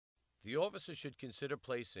The officer should consider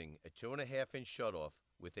placing a 2.5-inch shutoff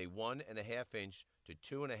with a 1.5-inch to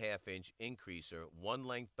 2.5-inch increaser one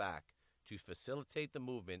length back to facilitate the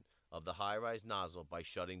movement of the high-rise nozzle by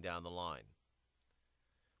shutting down the line.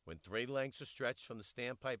 When 3 lengths are stretched from the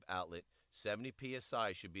standpipe outlet, 70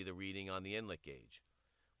 psi should be the reading on the inlet gauge.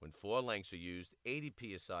 When 4 lengths are used,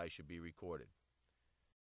 80 psi should be recorded.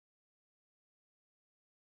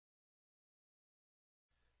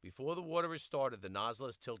 Before the water is started, the nozzle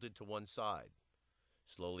is tilted to one side.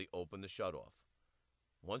 Slowly open the shutoff.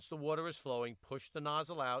 Once the water is flowing, push the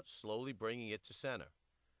nozzle out, slowly bringing it to center.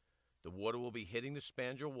 The water will be hitting the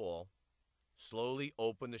spandrel wall. Slowly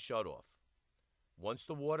open the shutoff. Once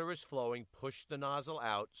the water is flowing, push the nozzle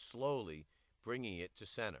out, slowly bringing it to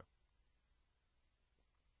center.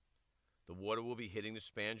 The water will be hitting the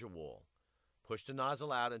spandrel wall. Push the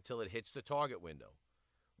nozzle out until it hits the target window.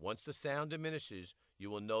 Once the sound diminishes, you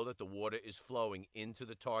will know that the water is flowing into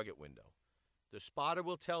the target window. The spotter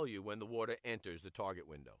will tell you when the water enters the target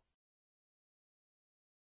window.